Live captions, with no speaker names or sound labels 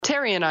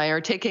Terry and I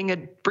are taking a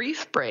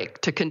brief break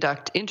to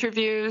conduct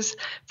interviews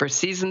for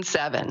Season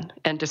 7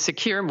 and to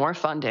secure more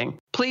funding.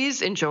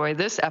 Please enjoy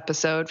this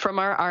episode from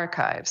our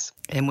archives.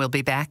 And we'll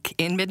be back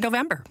in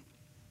mid-November.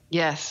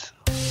 Yes.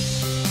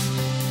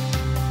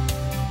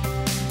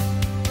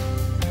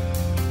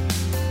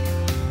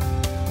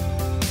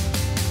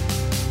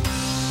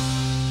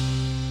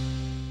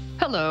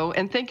 Hello,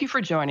 and thank you for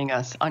joining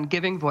us on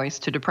Giving Voice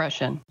to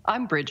Depression.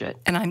 I'm Bridget.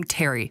 And I'm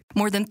Terry.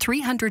 More than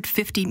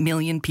 350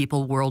 million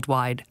people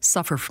worldwide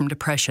suffer from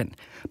depression,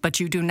 but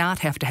you do not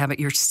have to have it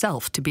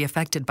yourself to be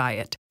affected by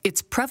it.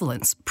 Its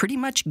prevalence pretty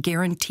much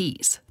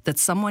guarantees that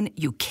someone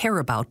you care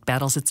about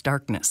battles its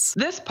darkness.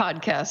 This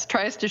podcast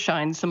tries to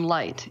shine some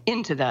light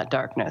into that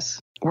darkness.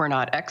 We're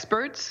not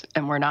experts,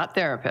 and we're not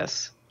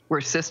therapists. We're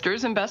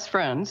sisters and best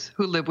friends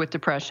who live with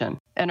depression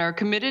and are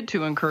committed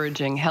to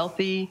encouraging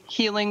healthy,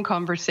 healing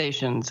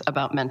conversations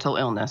about mental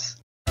illness.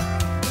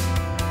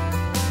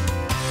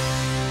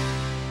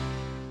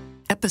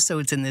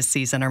 Episodes in this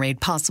season are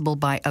made possible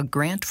by a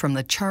grant from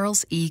the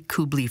Charles E.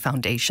 Kubly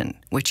Foundation,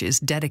 which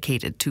is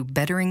dedicated to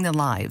bettering the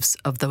lives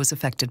of those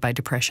affected by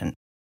depression.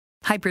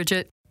 Hi,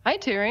 Bridget. Hi,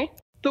 Terry.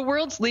 The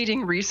world's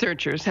leading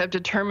researchers have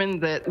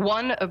determined that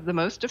one of the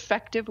most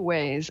effective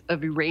ways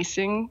of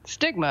erasing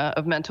stigma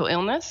of mental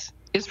illness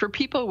is for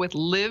people with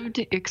lived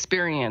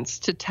experience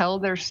to tell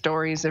their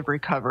stories of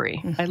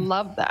recovery. I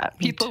love that.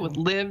 People with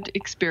lived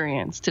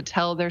experience to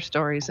tell their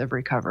stories of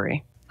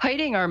recovery.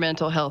 Hiding our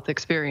mental health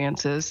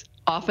experiences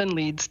often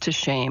leads to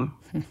shame.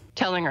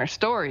 Telling our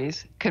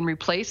stories can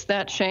replace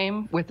that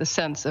shame with a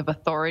sense of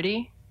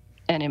authority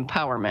and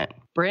empowerment.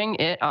 Bring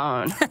it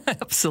on.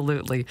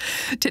 Absolutely.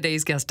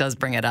 Today's guest does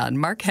bring it on.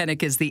 Mark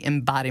Hennick is the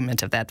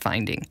embodiment of that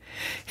finding.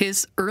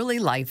 His early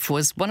life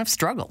was one of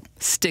struggle,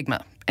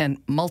 stigma,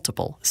 and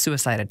multiple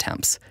suicide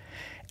attempts.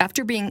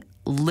 After being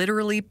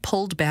literally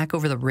pulled back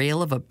over the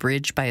rail of a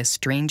bridge by a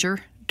stranger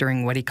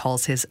during what he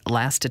calls his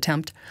last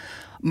attempt,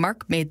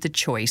 Mark made the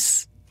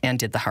choice and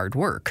did the hard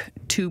work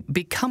to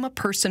become a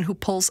person who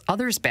pulls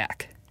others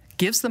back,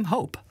 gives them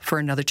hope for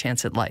another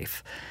chance at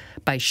life,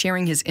 by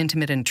sharing his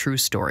intimate and true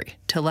story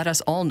to let us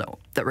all know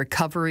that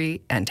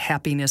recovery and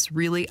happiness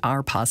really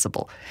are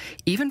possible,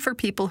 even for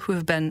people who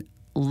have been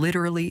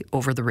literally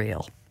over the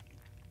rail.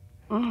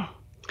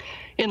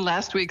 In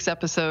last week's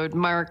episode,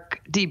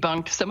 Mark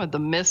debunked some of the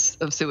myths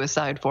of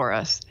suicide for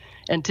us,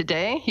 and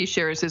today he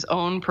shares his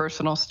own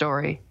personal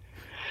story.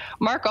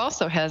 Mark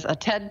also has a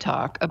TED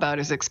Talk about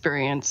his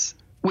experience,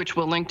 which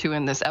we'll link to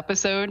in this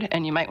episode,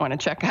 and you might want to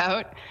check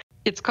out.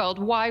 It's called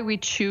Why We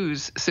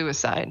Choose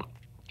Suicide,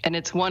 and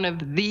it's one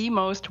of the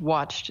most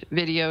watched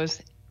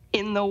videos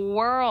in the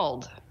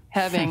world,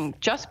 having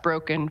just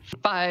broken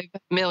 5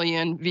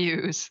 million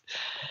views.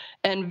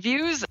 And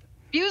views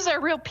are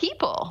real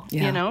people,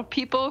 you know,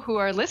 people who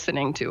are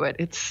listening to it.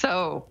 It's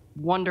so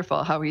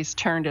wonderful how he's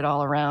turned it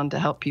all around to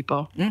help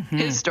people.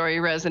 His story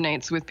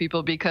resonates with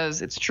people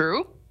because it's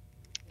true,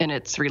 and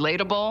it's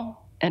relatable,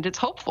 and it's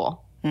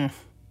hopeful.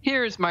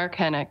 Here's Mark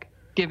Hennick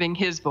giving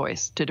his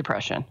voice to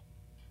depression.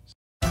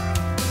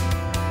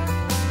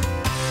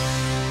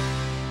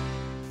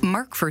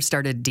 Mark first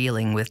started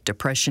dealing with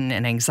depression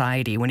and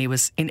anxiety when he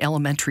was in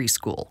elementary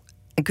school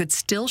and could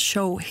still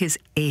show his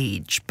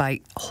age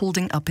by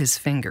holding up his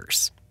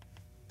fingers.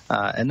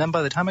 And then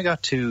by the time I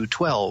got to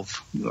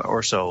 12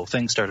 or so,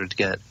 things started to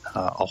get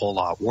a whole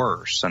lot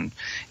worse. And,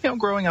 you know,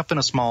 growing up in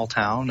a small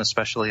town,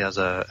 especially as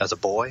a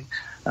boy,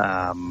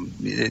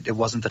 it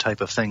wasn't the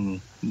type of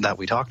thing that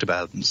we talked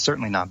about.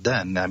 Certainly not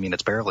then. I mean,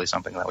 it's barely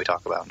something that we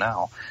talk about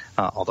now,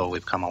 although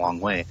we've come a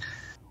long way.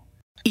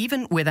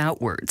 Even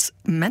without words,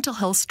 mental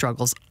health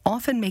struggles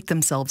often make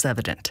themselves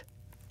evident.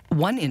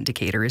 One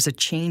indicator is a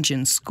change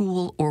in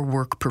school or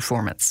work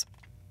performance.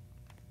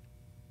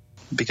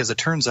 Because it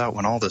turns out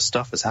when all this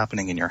stuff is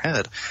happening in your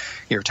head,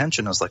 your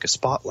attention is like a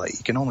spotlight.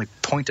 You can only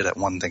point it at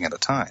one thing at a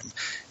time.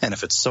 And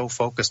if it's so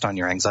focused on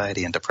your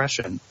anxiety and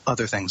depression,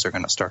 other things are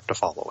going to start to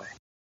fall away.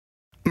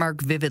 Mark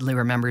vividly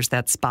remembers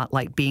that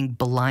spotlight being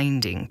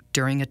blinding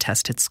during a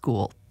test at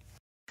school.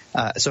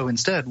 So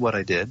instead, what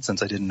I did,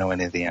 since I didn't know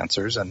any of the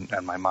answers and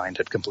my mind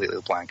had completely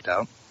blanked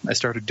out, I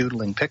started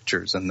doodling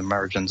pictures in the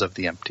margins of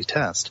the empty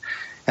test.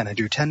 And I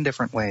drew 10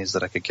 different ways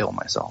that I could kill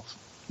myself.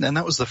 And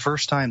that was the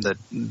first time that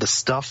the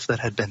stuff that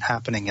had been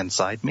happening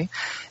inside me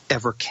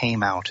ever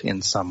came out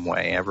in some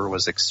way, ever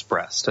was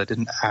expressed. I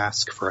didn't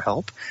ask for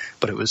help,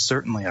 but it was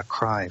certainly a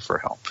cry for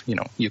help. You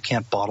know, you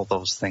can't bottle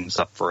those things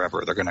up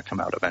forever. They're going to come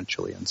out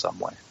eventually in some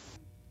way.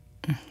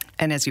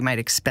 And as you might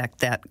expect,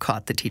 that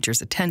caught the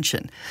teacher's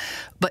attention.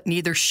 But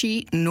neither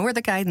she nor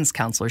the guidance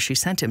counselor she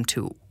sent him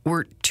to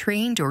were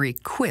trained or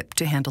equipped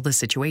to handle the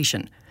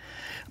situation.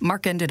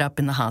 Mark ended up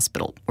in the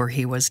hospital, where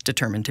he was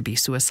determined to be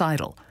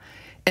suicidal.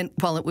 And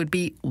while it would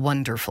be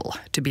wonderful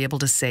to be able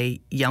to say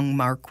young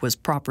Mark was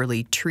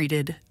properly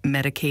treated,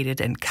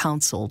 medicated, and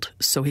counseled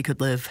so he could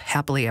live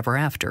happily ever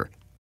after.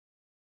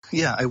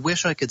 Yeah, I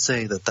wish I could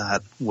say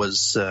that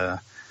was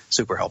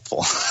super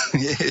helpful.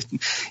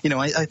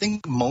 I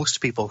think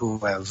most people who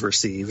have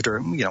received, or,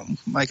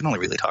 I can only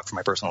really talk from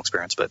my personal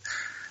experience, but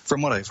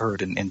from what I've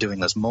heard in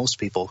doing this, most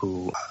people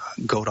who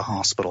go to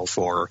hospital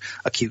for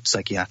acute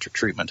psychiatric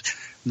treatment,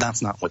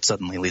 that's not what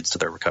suddenly leads to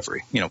their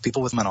recovery.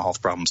 People with mental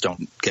health problems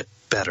don't get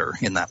better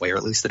in that way, or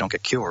at least they don't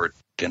get cured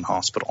in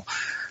hospital.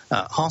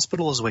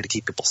 Hospital is a way to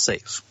keep people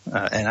safe.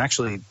 And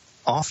actually,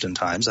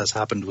 oftentimes, as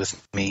happened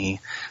with me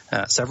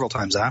several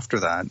times after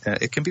that,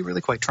 it can be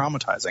really quite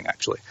traumatizing,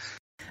 actually.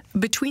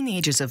 Between the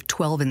ages of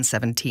 12 and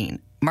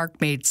 17,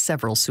 Mark made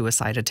several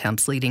suicide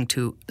attempts, leading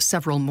to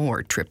several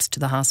more trips to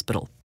the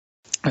hospital.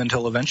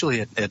 Until eventually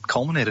it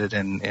culminated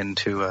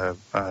into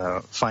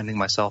finding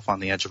myself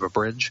on the edge of a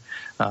bridge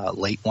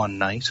late one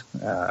night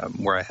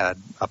where I had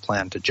a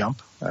plan to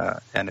jump.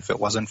 And if it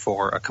wasn't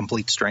for a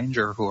complete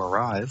stranger who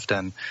arrived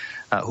and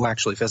who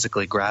actually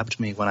physically grabbed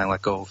me when I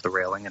let go of the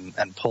railing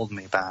and pulled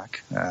me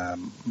back,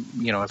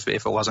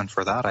 if it wasn't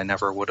for that, I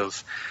never would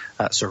have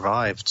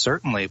survived,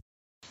 certainly.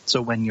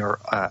 So when you're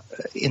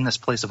in this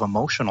place of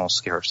emotional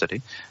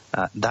scarcity,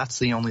 that's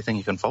the only thing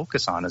you can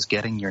focus on, is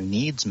getting your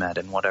needs met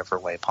in whatever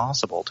way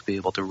possible to be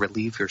able to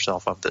relieve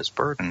yourself of this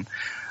burden.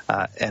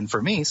 And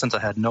for me, since I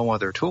had no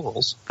other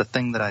tools, the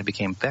thing that I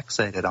became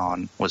fixated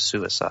on was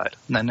suicide.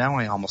 And now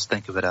I almost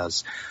think of it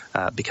as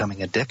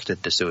becoming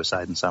addicted to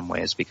suicide in some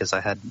ways, because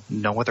I had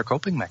no other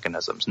coping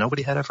mechanisms.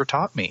 Nobody had ever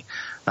taught me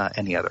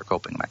any other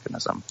coping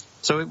mechanism.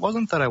 So it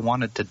wasn't that I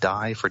wanted to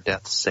die for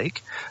death's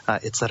sake.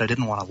 It's that I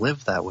didn't want to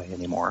live that way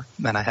anymore,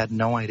 and I had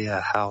no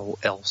idea how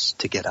else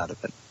to get out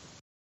of it.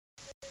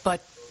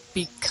 But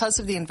because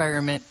of the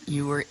environment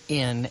you were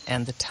in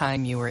and the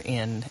time you were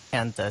in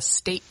and the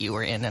state you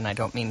were in, and I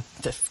don't mean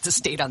the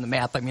state on the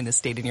map, I mean the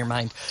state in your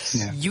mind,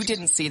 You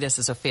didn't see this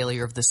as a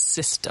failure of the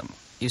system.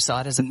 You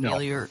saw it as a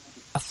failure,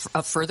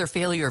 a further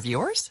failure of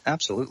yours?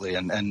 Absolutely.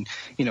 And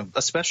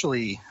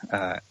especially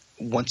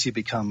once you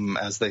become,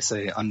 as they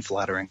say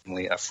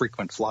unflatteringly, a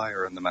frequent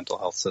flyer in the mental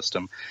health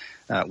system,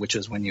 which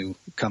is when you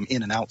come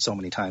in and out so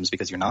many times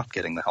because you're not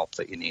getting the help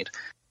that you need.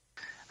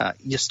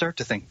 You start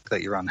to think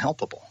that you're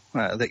unhelpable,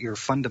 that you're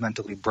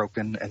fundamentally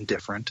broken and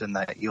different, and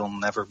that you'll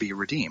never be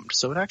redeemed.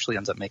 So it actually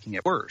ends up making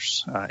it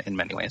worse in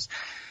many ways.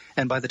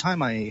 And by the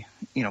time I,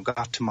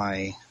 got to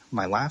my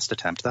last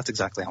attempt, that's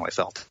exactly how I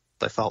felt.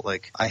 I felt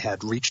like I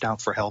had reached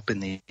out for help in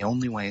the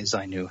only ways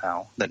I knew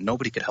how, that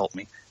nobody could help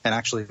me. And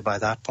actually, by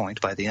that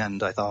point, by the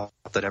end, I thought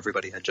that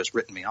everybody had just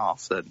written me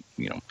off, that,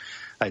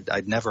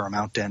 I'd never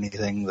amount to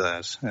anything,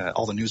 that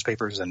all the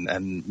newspapers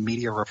and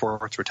media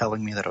reports were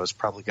telling me that I was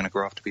probably going to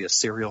grow up to be a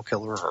serial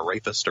killer or a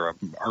rapist or an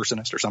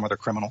arsonist or some other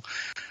criminal,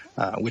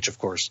 which, of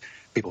course,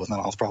 people with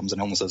mental health problems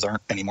and illnesses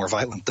aren't any more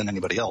violent than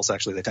anybody else.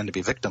 Actually, they tend to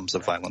be victims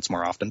of violence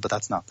more often, but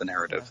that's not the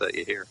narrative that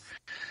you hear.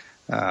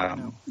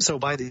 So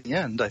by the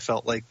end, I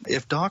felt like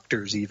if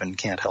doctors even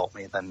can't help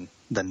me, then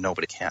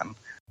nobody can.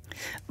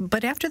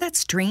 But after that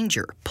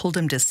stranger pulled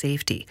him to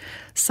safety,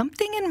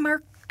 something in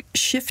Mark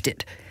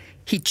shifted.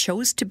 He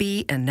chose to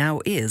be, and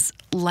now is,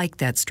 like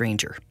that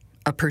stranger,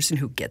 a person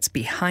who gets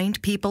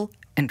behind people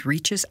and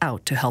reaches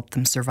out to help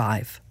them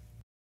survive.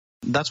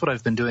 That's what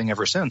I've been doing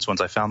ever since,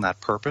 once I found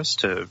that purpose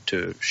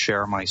to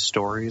share my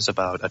stories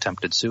about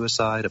attempted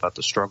suicide, about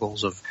the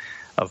struggles of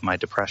my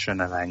depression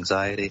and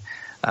anxiety,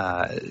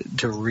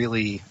 to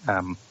really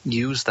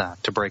use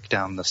that to break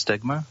down the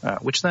stigma,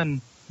 which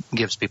then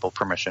gives people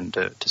permission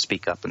to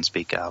speak up and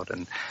speak out.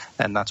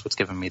 And that's what's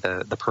given me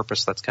the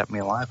purpose that's kept me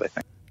alive, I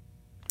think.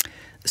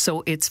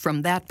 So it's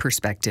from that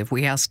perspective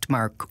we asked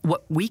Mark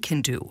what we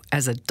can do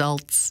as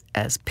adults,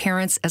 as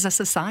parents, as a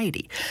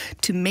society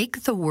to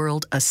make the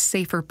world a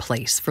safer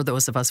place for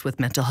those of us with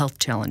mental health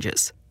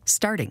challenges,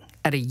 starting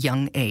at a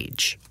young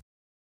age.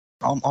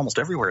 Almost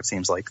everywhere, it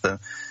seems like, the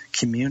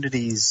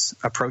community's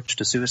approach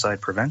to suicide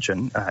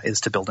prevention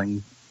is to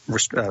building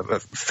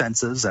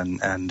fences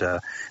and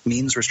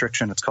means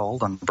restriction, it's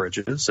called, on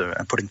bridges,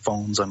 and putting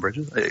phones on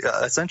bridges.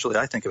 Essentially,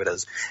 I think of it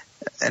as,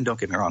 and don't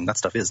get me wrong, that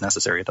stuff is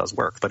necessary, it does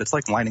work, but it's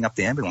like lining up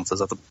the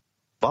ambulances at the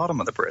bottom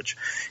of the bridge.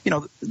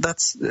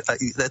 That's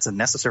a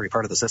necessary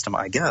part of the system,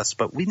 I guess,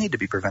 but we need to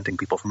be preventing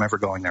people from ever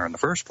going there in the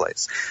first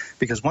place.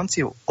 Because once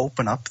you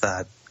open up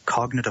that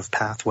cognitive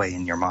pathway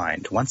in your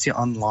mind, once you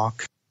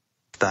unlock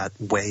that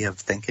way of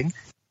thinking,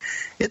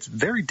 it's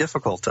very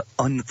difficult to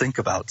unthink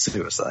about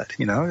suicide.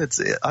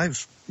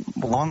 I've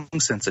long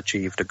since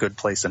achieved a good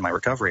place in my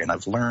recovery, and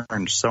I've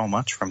learned so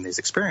much from these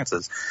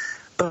experiences,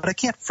 but I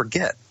can't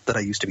forget that I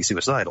used to be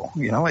suicidal.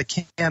 I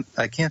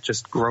can't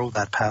just grow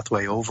that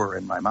pathway over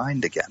in my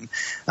mind again.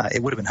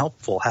 It would have been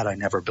helpful had I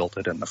never built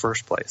it in the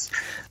first place.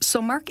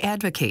 So Mark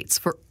advocates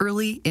for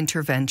early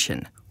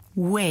intervention,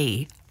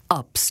 way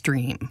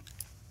upstream.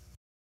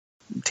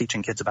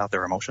 Teaching kids about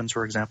their emotions,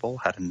 for example,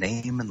 how to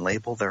name and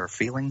label their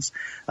feelings,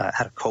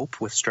 how to cope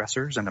with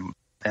stressors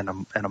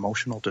and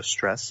emotional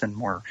distress in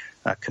more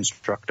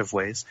constructive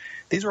ways.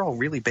 These are all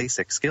really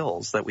basic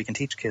skills that we can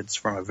teach kids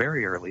from a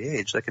very early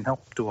age that can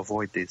help to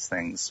avoid these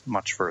things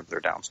much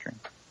further downstream.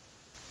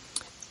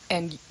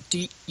 And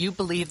do you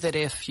believe that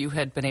if you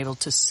had been able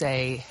to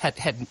say,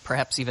 had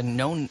perhaps even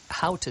known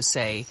how to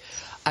say,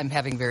 I'm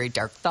having very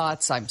dark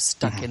thoughts, I'm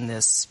stuck in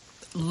this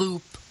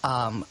loop,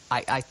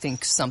 I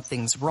think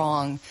something's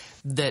wrong,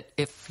 that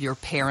if your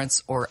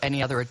parents or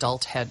any other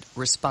adult had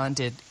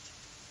responded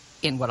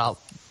in what I'll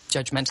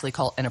judgmentally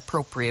call an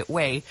appropriate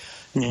way,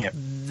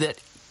 that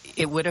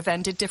it would have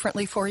ended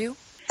differently for you?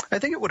 I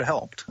think it would have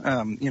helped.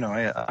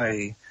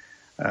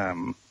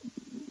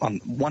 On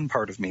one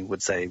part of me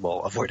would say,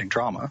 well, avoiding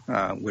trauma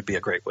would be a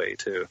great way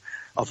to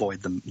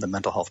avoid the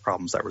mental health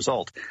problems that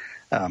result.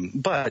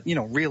 But,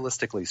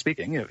 realistically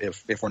speaking,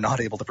 if we're not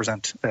able to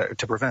prevent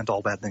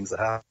all bad things that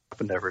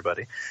happen to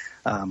everybody,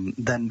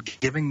 then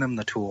giving them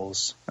the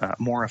tools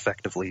more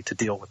effectively to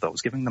deal with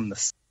those, giving them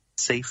the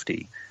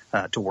safety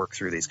to work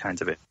through these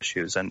kinds of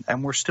issues.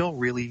 And we're still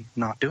really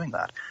not doing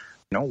that.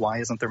 Why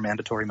isn't there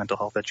mandatory mental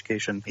health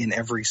education in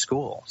every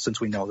school? Since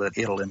we know that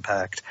it'll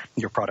impact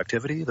your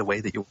productivity, the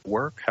way that you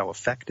work, how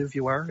effective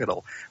you are.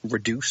 It'll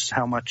reduce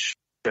how much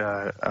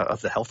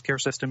of the healthcare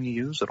system you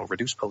use. It'll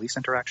reduce police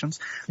interactions.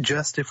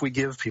 Just if we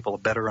give people a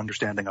better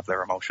understanding of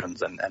their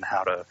emotions and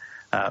how to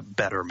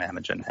better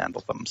manage and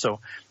handle them. So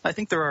I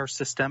think there are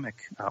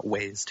systemic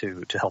ways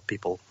to help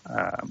people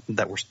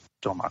that we're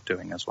still not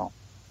doing as well.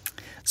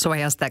 So I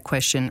asked that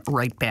question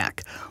right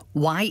back.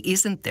 Why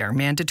isn't there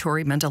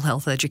mandatory mental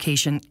health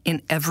education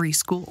in every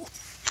school?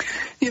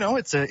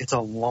 It's a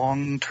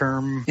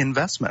long-term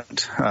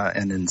investment,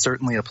 and in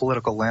certainly a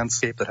political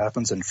landscape that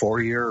happens in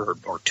 4-year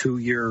or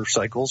 2-year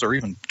cycles, or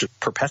even just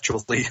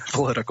perpetually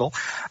political.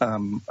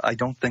 I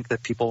don't think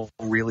that people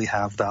really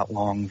have that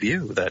long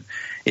view that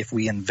if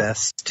we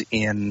invest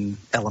in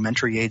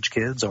elementary age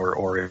kids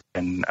or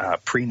in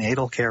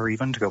prenatal care,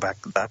 even to go back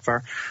that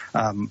far,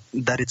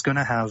 that it's going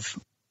to have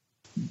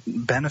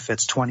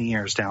benefits 20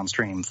 years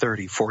downstream,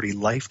 30, 40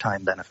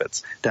 lifetime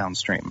benefits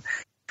downstream.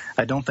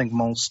 I don't think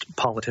most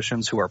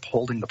politicians who are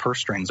holding the purse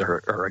strings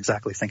are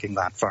exactly thinking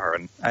that far.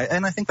 And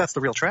I think that's the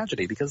real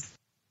tragedy, because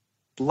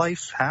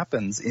life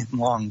happens in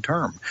long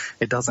term.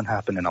 It doesn't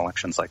happen in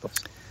election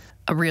cycles.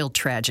 A real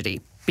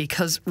tragedy,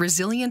 because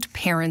resilient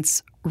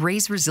parents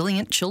raise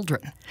resilient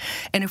children.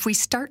 And if we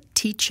start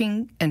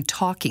teaching and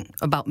talking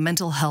about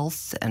mental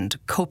health and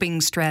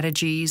coping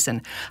strategies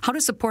and how to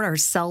support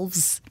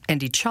ourselves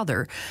and each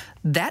other,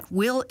 that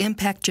will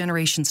impact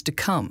generations to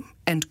come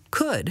and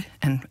could,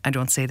 and I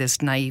don't say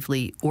this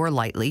naively or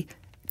lightly,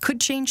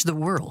 could change the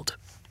world.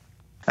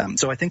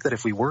 So I think that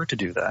if we were to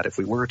do that, if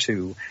we were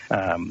to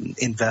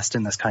invest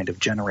in this kind of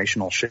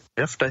generational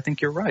shift, I think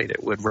you're right.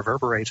 It would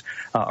reverberate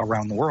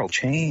around the world,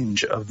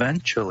 change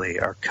eventually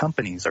our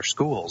companies, our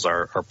schools,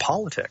 our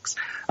politics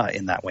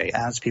in that way,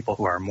 as people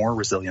who are more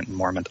resilient and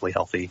more mentally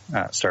healthy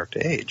start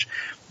to age.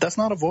 That's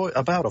not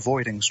about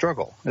avoiding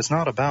struggle. It's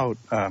not about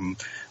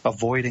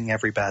avoiding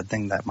every bad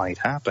thing that might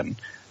happen.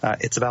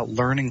 It's about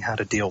learning how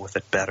to deal with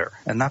it better.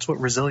 And that's what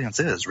resilience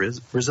is.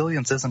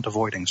 Resilience isn't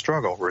avoiding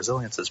struggle.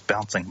 Resilience is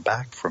bouncing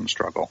back from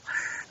struggle.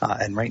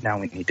 And right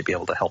now we need to be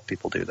able to help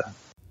people do that.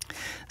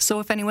 So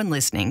if anyone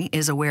listening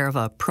is aware of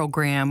a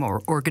program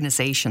or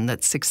organization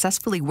that's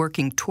successfully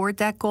working toward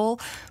that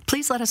goal,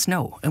 please let us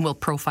know and we'll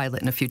profile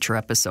it in a future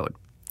episode.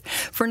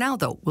 For now,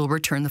 though, we'll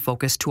return the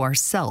focus to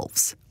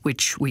ourselves,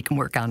 which we can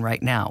work on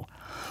right now.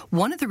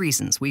 One of the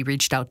reasons we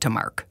reached out to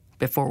Mark,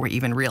 before we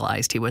even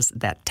realized he was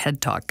that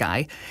TED Talk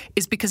guy,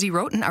 is because he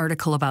wrote an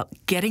article about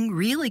getting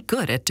really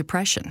good at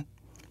depression.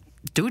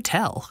 Do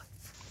tell.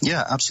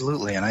 Yeah,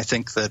 absolutely. And I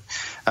think that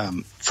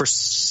for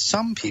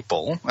some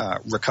people,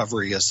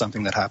 recovery is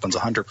something that happens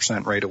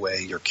 100% right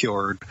away. You're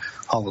cured.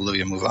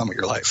 Hallelujah, move on with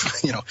your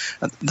life.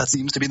 That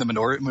seems to be the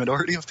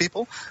minority of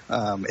people.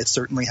 It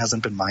certainly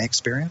hasn't been my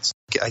experience.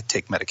 I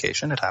take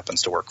medication. It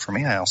happens to work for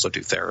me. I also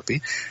do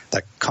therapy.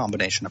 That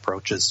combination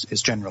approach is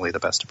generally the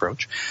best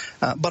approach.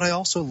 But I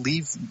also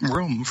leave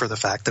room for the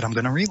fact that I'm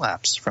going to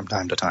relapse from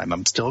time to time.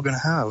 I'm still going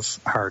to have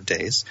hard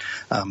days.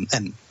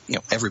 And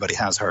everybody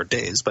has hard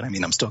days, but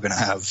I'm still going to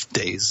have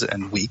days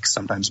and weeks,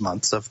 sometimes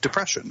months of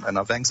depression and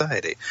of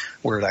anxiety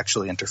where it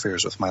actually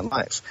interferes with my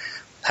life.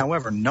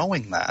 However,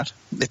 knowing that,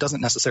 it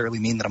doesn't necessarily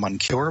mean that I'm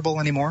uncurable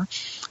anymore.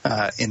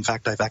 In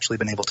fact, I've actually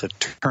been able to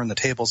turn the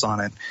tables on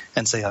it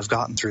and say, I've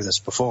gotten through this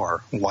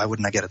before. Why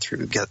wouldn't I get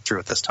through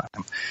it this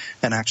time?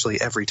 And actually,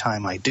 every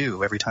time I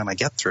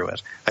get through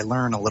it, I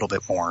learn a little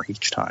bit more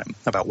each time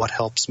about what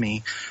helps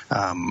me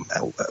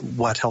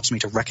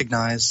to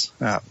recognize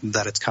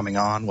that it's coming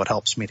on, what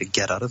helps me to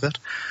get out of it.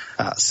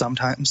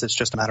 Sometimes it's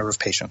just a matter of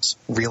patience,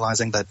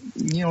 realizing that,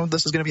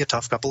 this is going to be a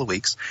tough couple of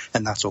weeks,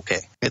 and that's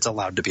okay. It's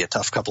allowed to be a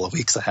tough couple of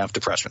weeks. I have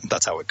depression.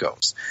 That's how it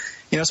goes.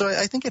 So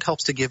I think it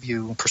helps to give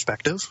you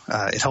perspective.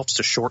 It helps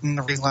to shorten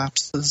the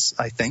relapses,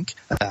 I think,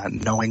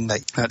 knowing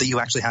that you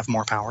actually have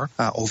more power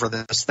over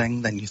this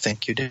thing than you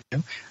think you do,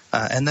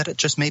 and that it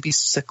just may be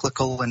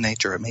cyclical in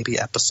nature. It may be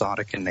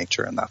episodic in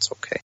nature, and that's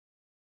okay.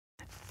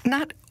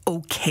 Not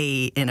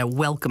okay in a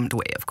welcomed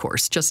way, of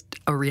course, just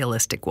a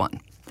realistic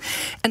one.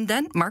 And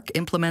then Mark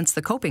implements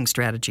the coping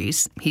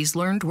strategies he's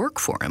learned work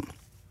for him.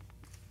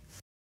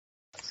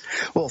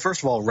 Well,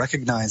 first of all,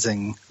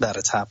 recognizing that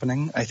it's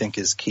happening, I think,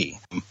 is key.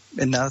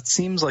 And that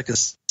seems like a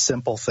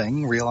simple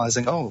thing,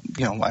 realizing, oh,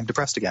 I'm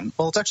depressed again.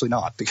 Well, it's actually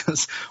not,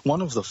 because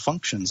one of the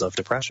functions of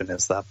depression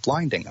is that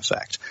blinding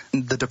effect.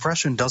 The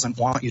depression doesn't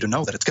want you to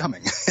know that it's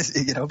coming,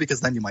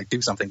 because then you might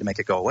do something to make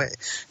it go away.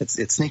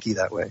 It's sneaky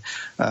that way.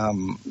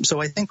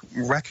 So I think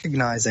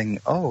recognizing,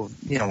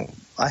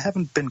 I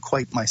haven't been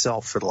quite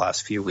myself for the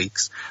last few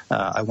weeks.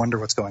 I wonder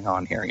what's going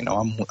on here.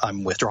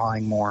 I'm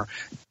withdrawing more.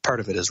 Part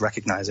of it is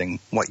recognizing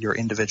what your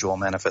individual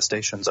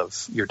manifestations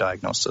of your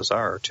diagnosis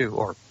are, too,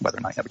 or whether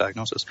or not you have a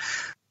diagnosis.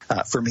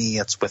 For me,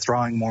 it's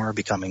withdrawing more,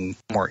 becoming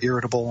more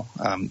irritable,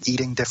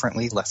 eating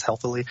differently, less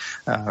healthily,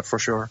 for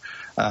sure,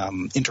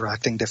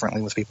 interacting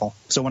differently with people.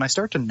 So when I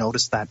start to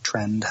notice that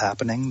trend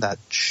happening, that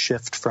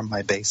shift from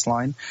my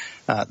baseline,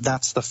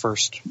 that's the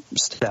first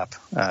step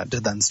to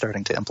then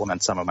starting to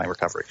implement some of my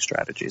recovery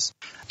strategies.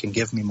 I can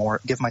give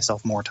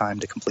myself more time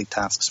to complete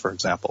tasks, for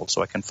example,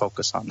 so I can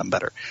focus on them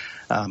better.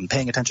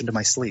 Paying attention to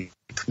my sleep,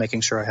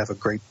 making sure I have a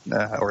great,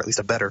 or at least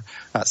a better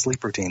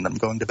sleep routine, that I'm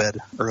going to bed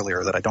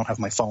earlier, that I don't have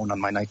my phone on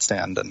my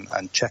nightstand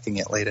and checking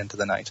it late into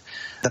the night,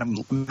 that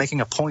I'm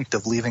making a point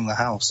of leaving the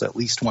house at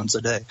least once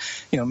a day.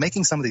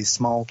 Making some of these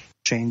small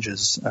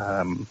changes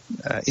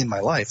in my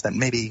life that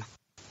maybe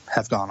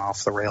have gone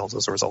off the rails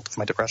as a result of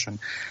my depression.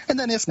 And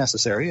then if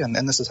necessary, and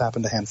this has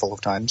happened a handful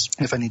of times,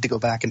 if I need to go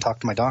back and talk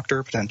to my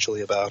doctor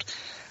potentially about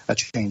a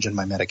change in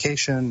my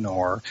medication,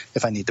 or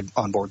if I need to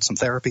onboard some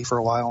therapy for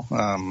a while,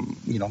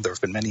 there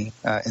have been many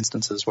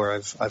instances where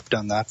I've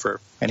done that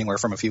for anywhere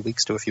from a few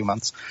weeks to a few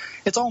months.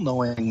 It's all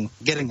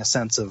getting a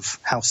sense of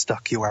how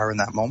stuck you are in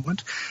that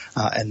moment,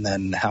 and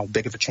then how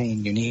big of a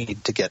chain you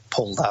need to get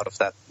pulled out of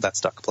that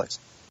stuck place.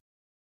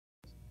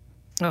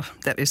 Oh,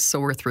 that is so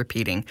worth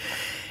repeating.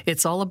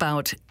 It's all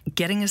about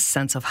getting a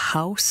sense of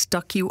how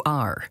stuck you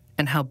are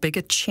and how big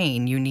a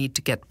chain you need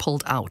to get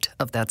pulled out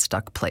of that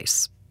stuck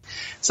place.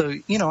 So,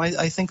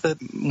 I think that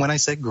when I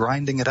say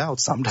grinding it out,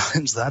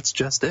 sometimes that's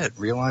just it.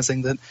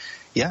 Realizing that,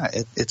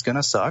 it's going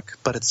to suck,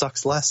 but it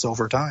sucks less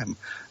over time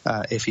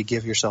if you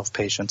give yourself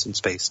patience and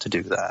space to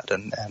do that,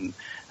 and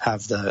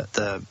have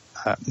the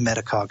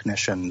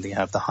metacognition, you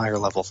have the higher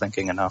level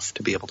thinking enough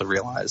to be able to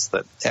realize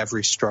that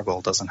every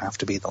struggle doesn't have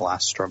to be the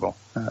last struggle,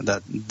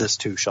 that this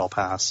too shall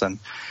pass. And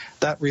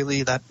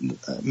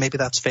maybe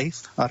that's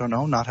faith. I don't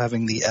know, not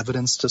having the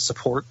evidence to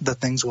support that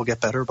things will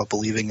get better, but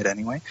believing it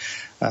anyway.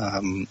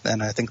 And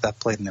I think that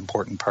played an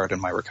important part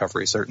in my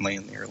recovery, certainly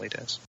in the early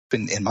days.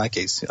 In my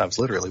case, I was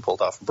literally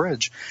pulled off a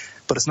bridge,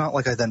 but it's not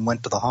like I then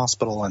went to the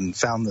hospital and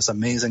found this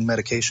amazing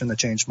medication that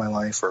changed my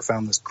life, or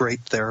found this great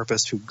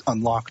therapist who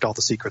unlocked all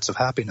the secrets of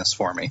happiness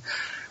for me.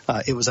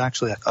 It was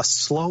actually a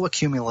slow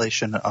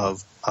accumulation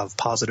of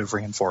positive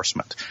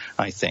reinforcement,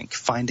 I think.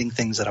 Finding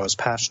things that I was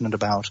passionate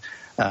about,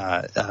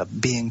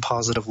 being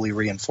positively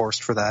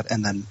reinforced for that,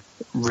 and then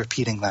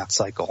repeating that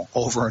cycle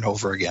over and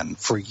over again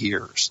for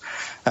years,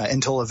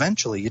 until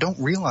eventually you don't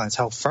realize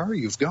how far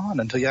you've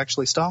gone until you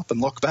actually stop and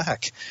look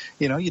back.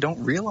 You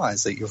don't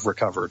realize that you've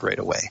recovered right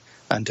away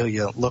until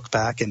you look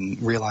back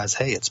and realize,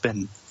 hey, it's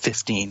been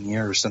 15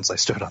 years since I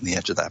stood on the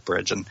edge of that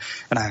bridge, and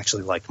I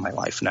actually like my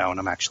life now, and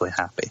I'm actually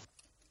happy.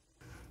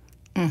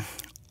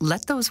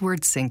 Let those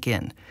words sink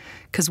in,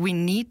 because we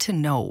need to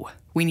know,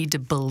 we need to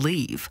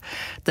believe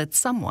that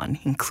someone,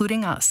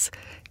 including us,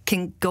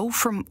 can go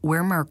from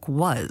where Mark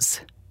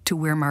was to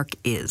where Mark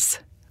is,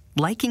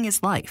 liking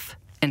his life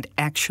and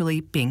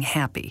actually being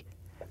happy.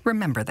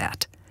 Remember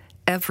that.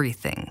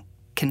 Everything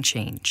can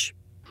change.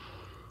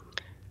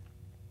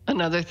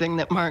 Another thing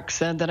that Mark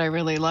said that I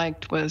really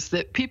liked was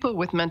that people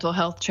with mental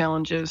health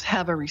challenges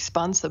have a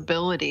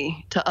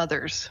responsibility to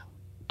others,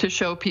 to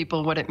show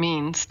people what it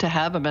means to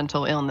have a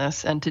mental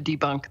illness and to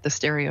debunk the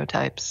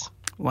stereotypes.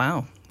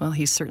 Wow. Well,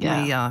 he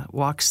certainly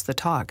walks the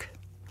talk.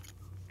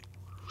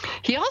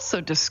 He also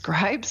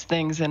describes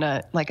things in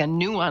a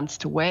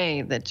nuanced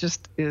way that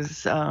just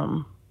is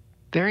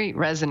very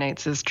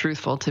resonates as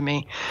truthful to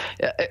me.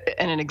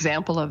 And an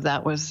example of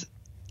that was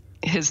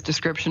his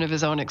description of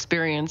his own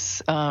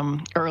experience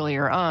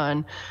earlier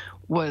on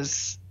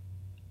was,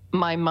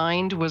 my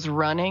mind was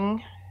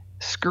running,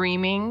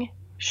 screaming,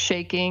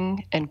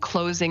 shaking, and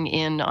closing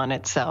in on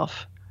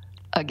itself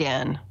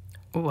again.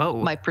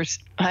 Whoa.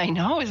 I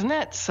know, isn't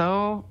that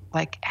so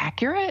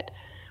accurate?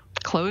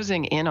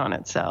 Closing in on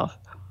itself.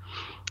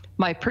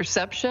 My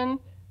perception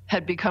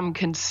had become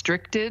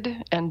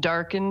constricted and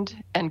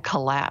darkened and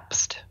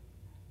collapsed.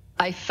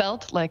 I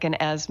felt like an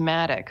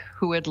asthmatic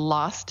who had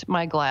lost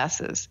my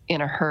glasses in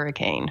a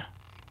hurricane.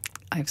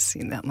 I've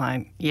seen that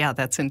line. Yeah,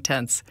 that's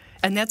intense.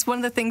 And that's one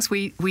of the things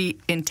we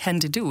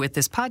intend to do with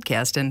this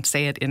podcast, and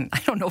say it in, I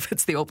don't know if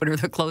it's the open or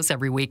the close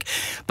every week,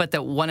 but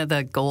that one of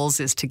the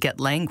goals is to get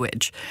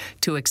language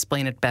to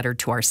explain it better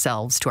to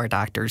ourselves, to our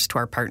doctors, to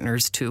our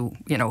partners, to,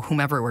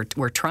 whomever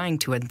we're trying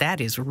to, and that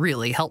is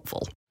really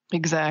helpful.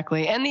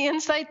 Exactly. And the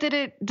insight that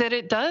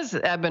it does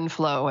ebb and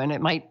flow, and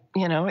it might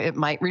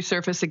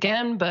resurface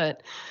again,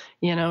 but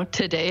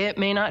today it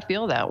may not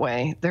feel that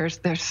way.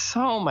 There's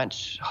so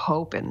much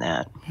hope in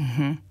that.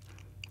 Mm-hmm.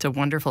 It's a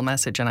wonderful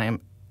message,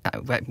 and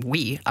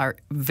we are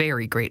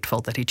very grateful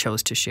that he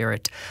chose to share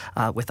it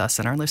with us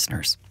and our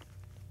listeners.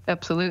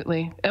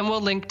 Absolutely. And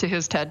we'll link to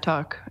his TED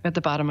Talk at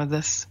the bottom of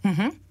this.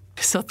 Mm-hmm.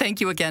 So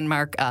thank you again,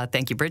 Mark.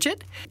 Thank you,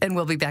 Bridget. And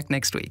we'll be back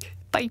next week.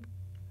 Bye.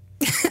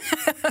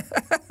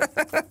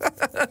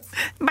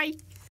 Bye.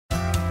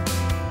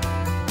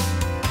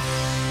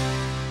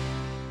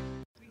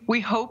 We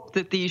hope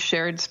that these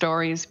shared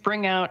stories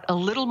bring out a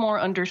little more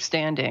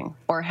understanding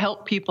or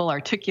help people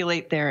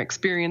articulate their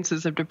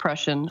experiences of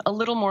depression a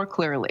little more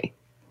clearly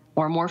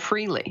or more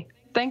freely.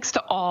 Thanks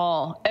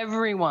to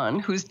everyone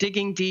who's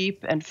digging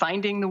deep and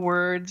finding the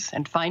words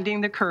and finding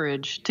the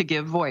courage to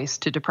give voice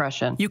to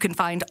depression. You can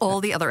find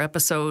all the other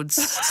episodes,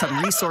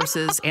 some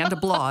resources, and a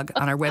blog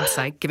on our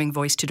website,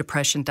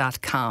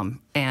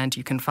 givingvoicetodepression.com. And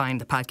you can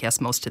find the podcast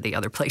most of the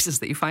other places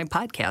that you find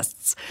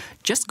podcasts.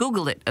 Just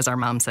Google it, as our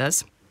mom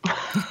says.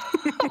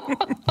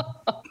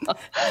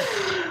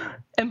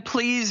 And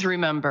please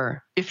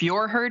remember, if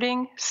you're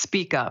hurting,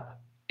 speak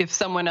up. If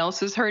someone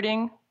else is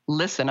hurting,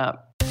 listen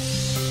up.